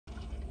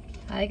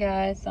Hi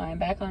guys, so I'm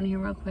back on here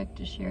real quick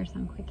to share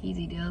some quick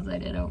easy deals I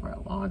did over at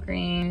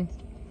Walgreens.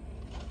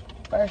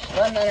 First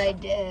one that I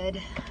did,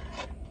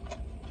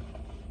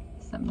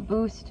 some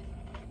Boost.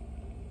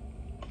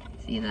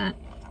 See that?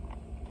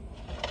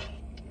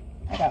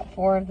 I got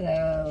 4 of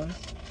those.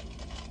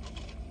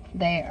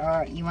 They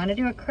are, you want to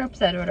do a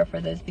curbside order for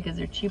those because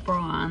they're cheaper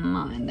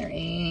online. They're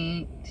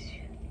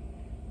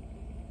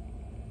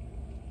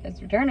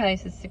because return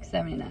price is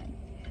 $6.79,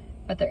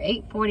 but they're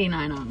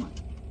 $8.49 online.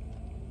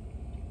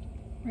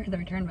 Or the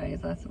return value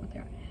is less than what they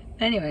are.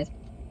 But anyways,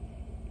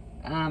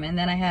 and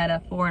then I had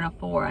a 4 and a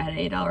 4. I had an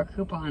 $8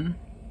 coupon,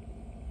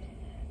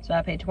 so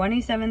I paid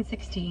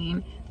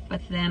 $27.16. But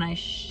then I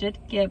should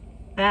get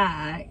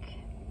back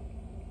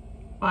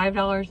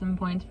 $5 in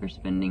points for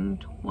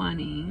spending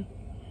 $20,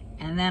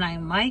 and then I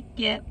might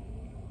get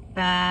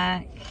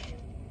back.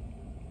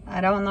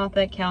 I don't know if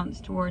that counts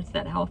towards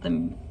that health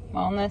and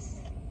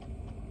wellness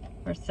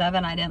for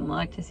 7. I didn't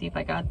look to see if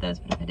I got those,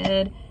 but if I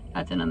did,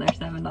 that's another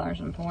 $7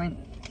 in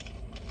points.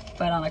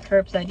 But on the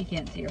curbside, you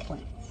can't see your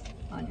points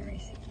on your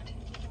receipt.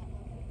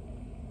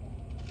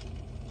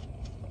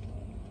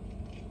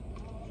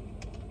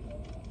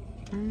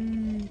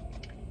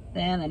 Then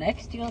the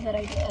next deal that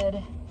I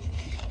did,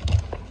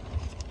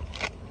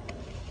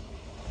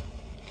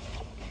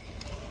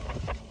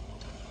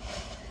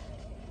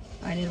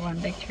 I did one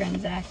big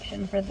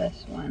transaction for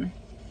this one,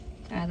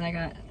 as I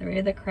got 3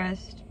 of the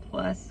Crest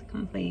Plus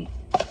Complete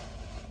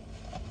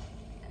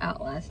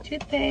Outlast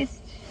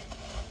toothpaste,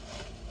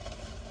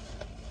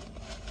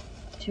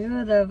 2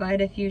 of the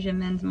Vitafusion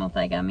Men's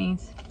Multi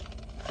Gummies,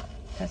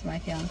 because my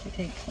fiance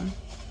takes them.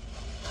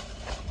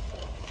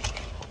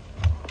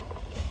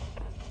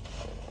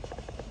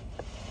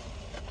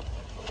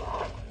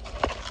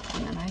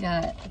 And then I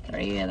got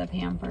 3 of the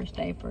Pampers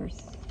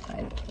diapers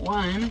type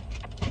 1.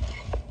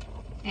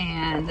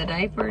 And the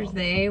diapers,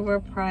 they were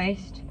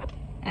priced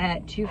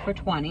at 2 for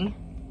 $20.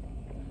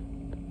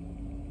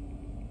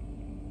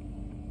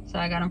 So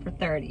I got them for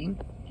 $30.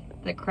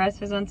 The Crest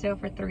was on sale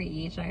for $3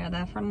 each. I got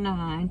that for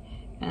 $9.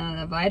 And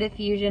the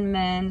Vitafusion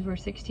men's were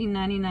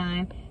 $16.99.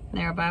 And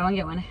they were buy one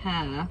get one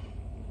half.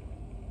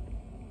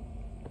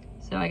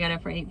 So I got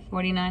it for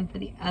 $8.49 for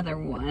the other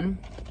one.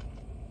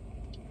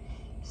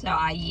 So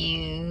I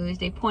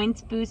used a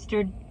points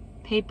booster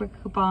paper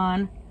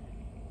coupon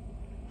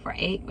for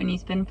 $8 when you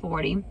spend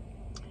 $40.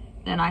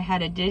 Then I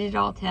had a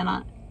digital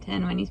 10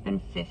 when you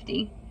spend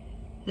 $50.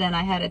 Then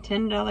I had a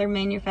 $10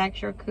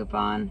 manufacturer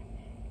coupon.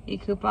 A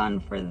coupon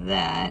for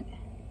that.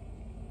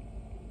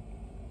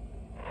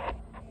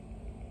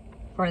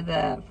 For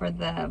the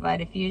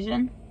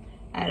Vitafusion.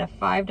 I had a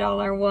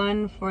 $5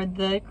 one for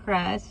the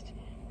Crest.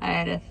 I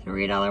had a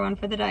 $3 one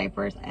for the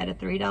diapers. I had a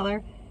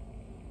 $3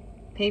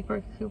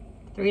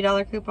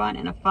 $3 coupon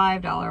and a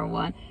 $5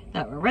 one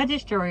that were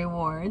register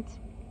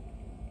rewards.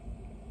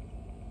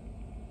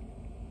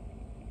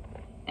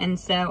 And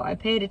so I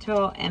paid a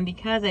total, and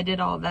because I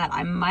did all that,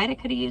 I might have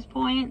could have used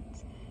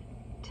points.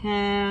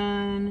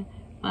 10,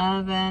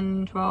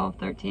 11, 12,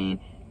 13,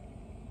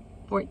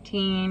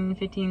 14,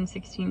 15,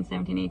 16,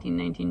 17, 18,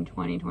 19,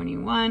 20,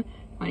 21,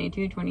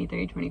 22,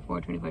 23,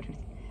 24, 25,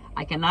 26.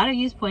 I cannot have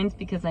used points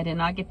because I did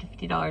not get to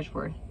 $50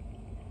 worth.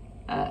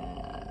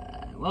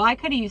 Well, I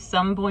could have used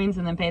some points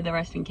and then paid the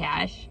rest in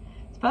cash.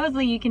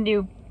 Supposedly you can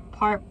do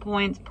part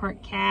points,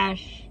 part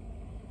cash,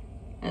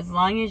 as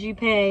long as you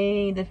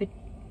pay the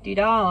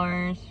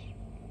 $50.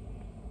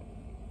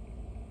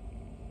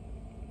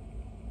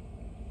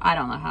 I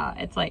don't know how.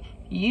 It's like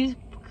you use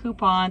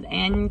coupons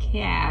and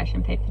cash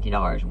and pay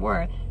 $50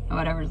 worth, and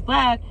whatever's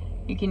left,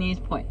 you can use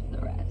points for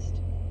the rest.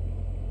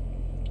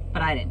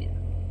 But I didn't do that.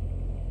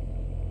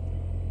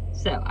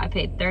 So I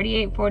paid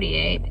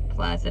 $38.48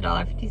 plus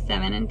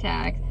 $1.57 in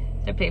tax.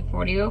 So I paid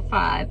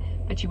 $40.05.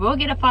 But you will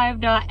get a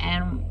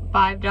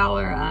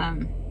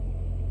 $5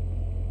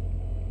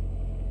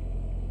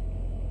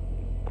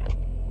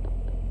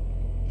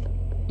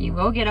 you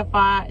will get a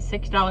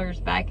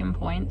 $6 back in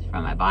points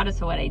from Ibotta.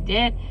 So what I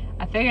did,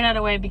 I figured out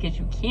a way, because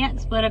you can't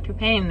split up your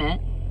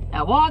payment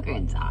at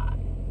Walgreens.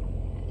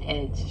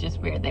 It's just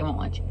weird, they won't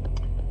let you.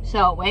 So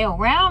a way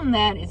around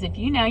that is, if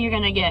you know you're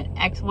gonna get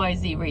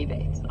XYZ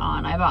rebates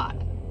on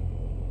Ibotta,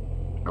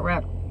 or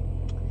wherever,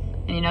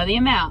 and you know the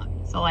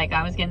amount. So like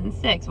I was getting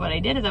 6, what I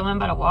did is I went and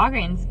bought a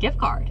Walgreens gift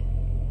card.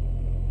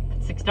 Put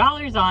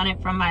 $6 on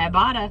it from my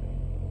Ibotta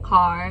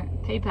card,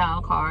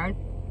 PayPal card.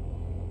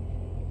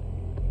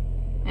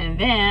 And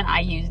then I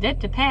used it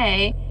to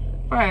pay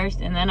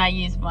first, and then I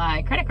used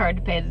my credit card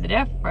to pay the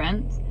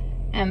difference.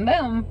 And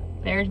boom,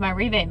 there's my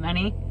rebate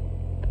money.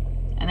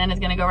 And then it's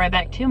gonna go right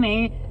back to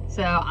me,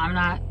 so I'm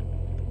not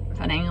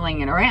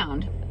finagling it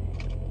around.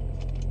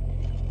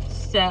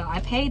 So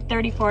I paid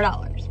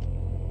 $34.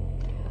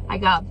 I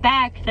got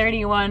back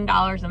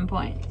 $31 in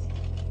points.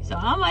 So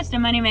I'm almost a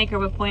moneymaker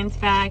with points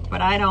back, but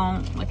I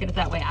don't look at it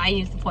that way. I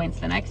use the points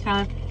the next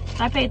time.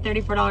 So I paid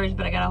 $34,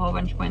 but I got a whole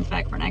bunch of points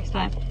back for next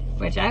time,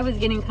 which I was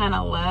getting kind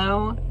of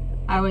low.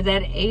 I was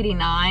at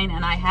 89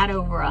 and I had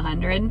over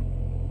 100.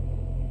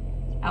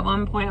 At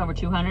one point over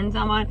 200 and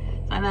some odd.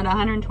 So I'm at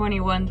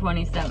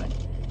 121.27.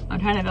 I'm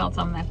trying to build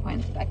some of my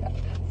points back up.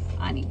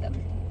 I need them.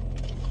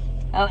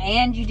 Oh,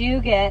 and you do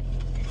get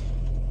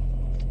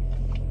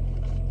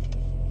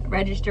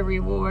register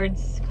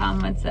rewards,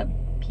 come with the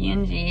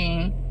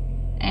PNG.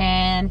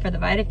 And for the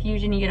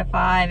Vitafusion, you get a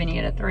 5 and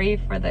you get a 3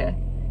 for the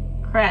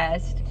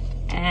Crest.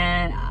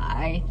 And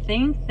I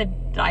think the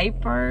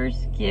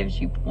diapers gives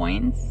you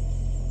points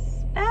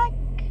back,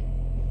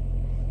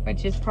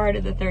 which is part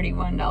of the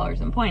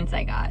 $31 in points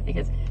I got,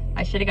 because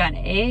I should have gotten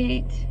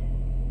 8,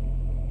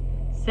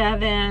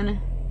 7,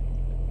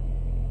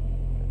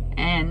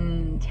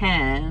 and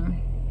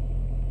 10.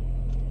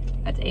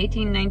 That's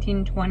 18,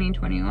 19, 20,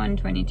 21,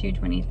 22,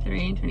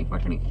 23, 24,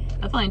 20.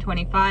 That's only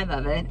 25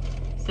 of it.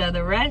 So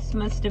the rest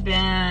must have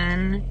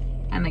been,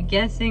 I'm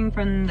guessing,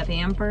 from the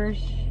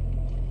Pampers.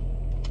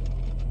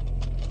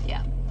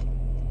 Yeah.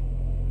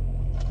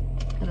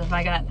 Because if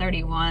I got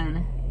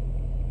 31,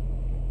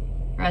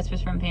 the rest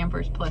was from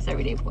Pampers plus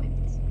everyday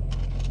points.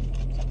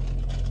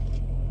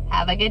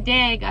 Have a good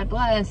day. God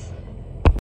bless.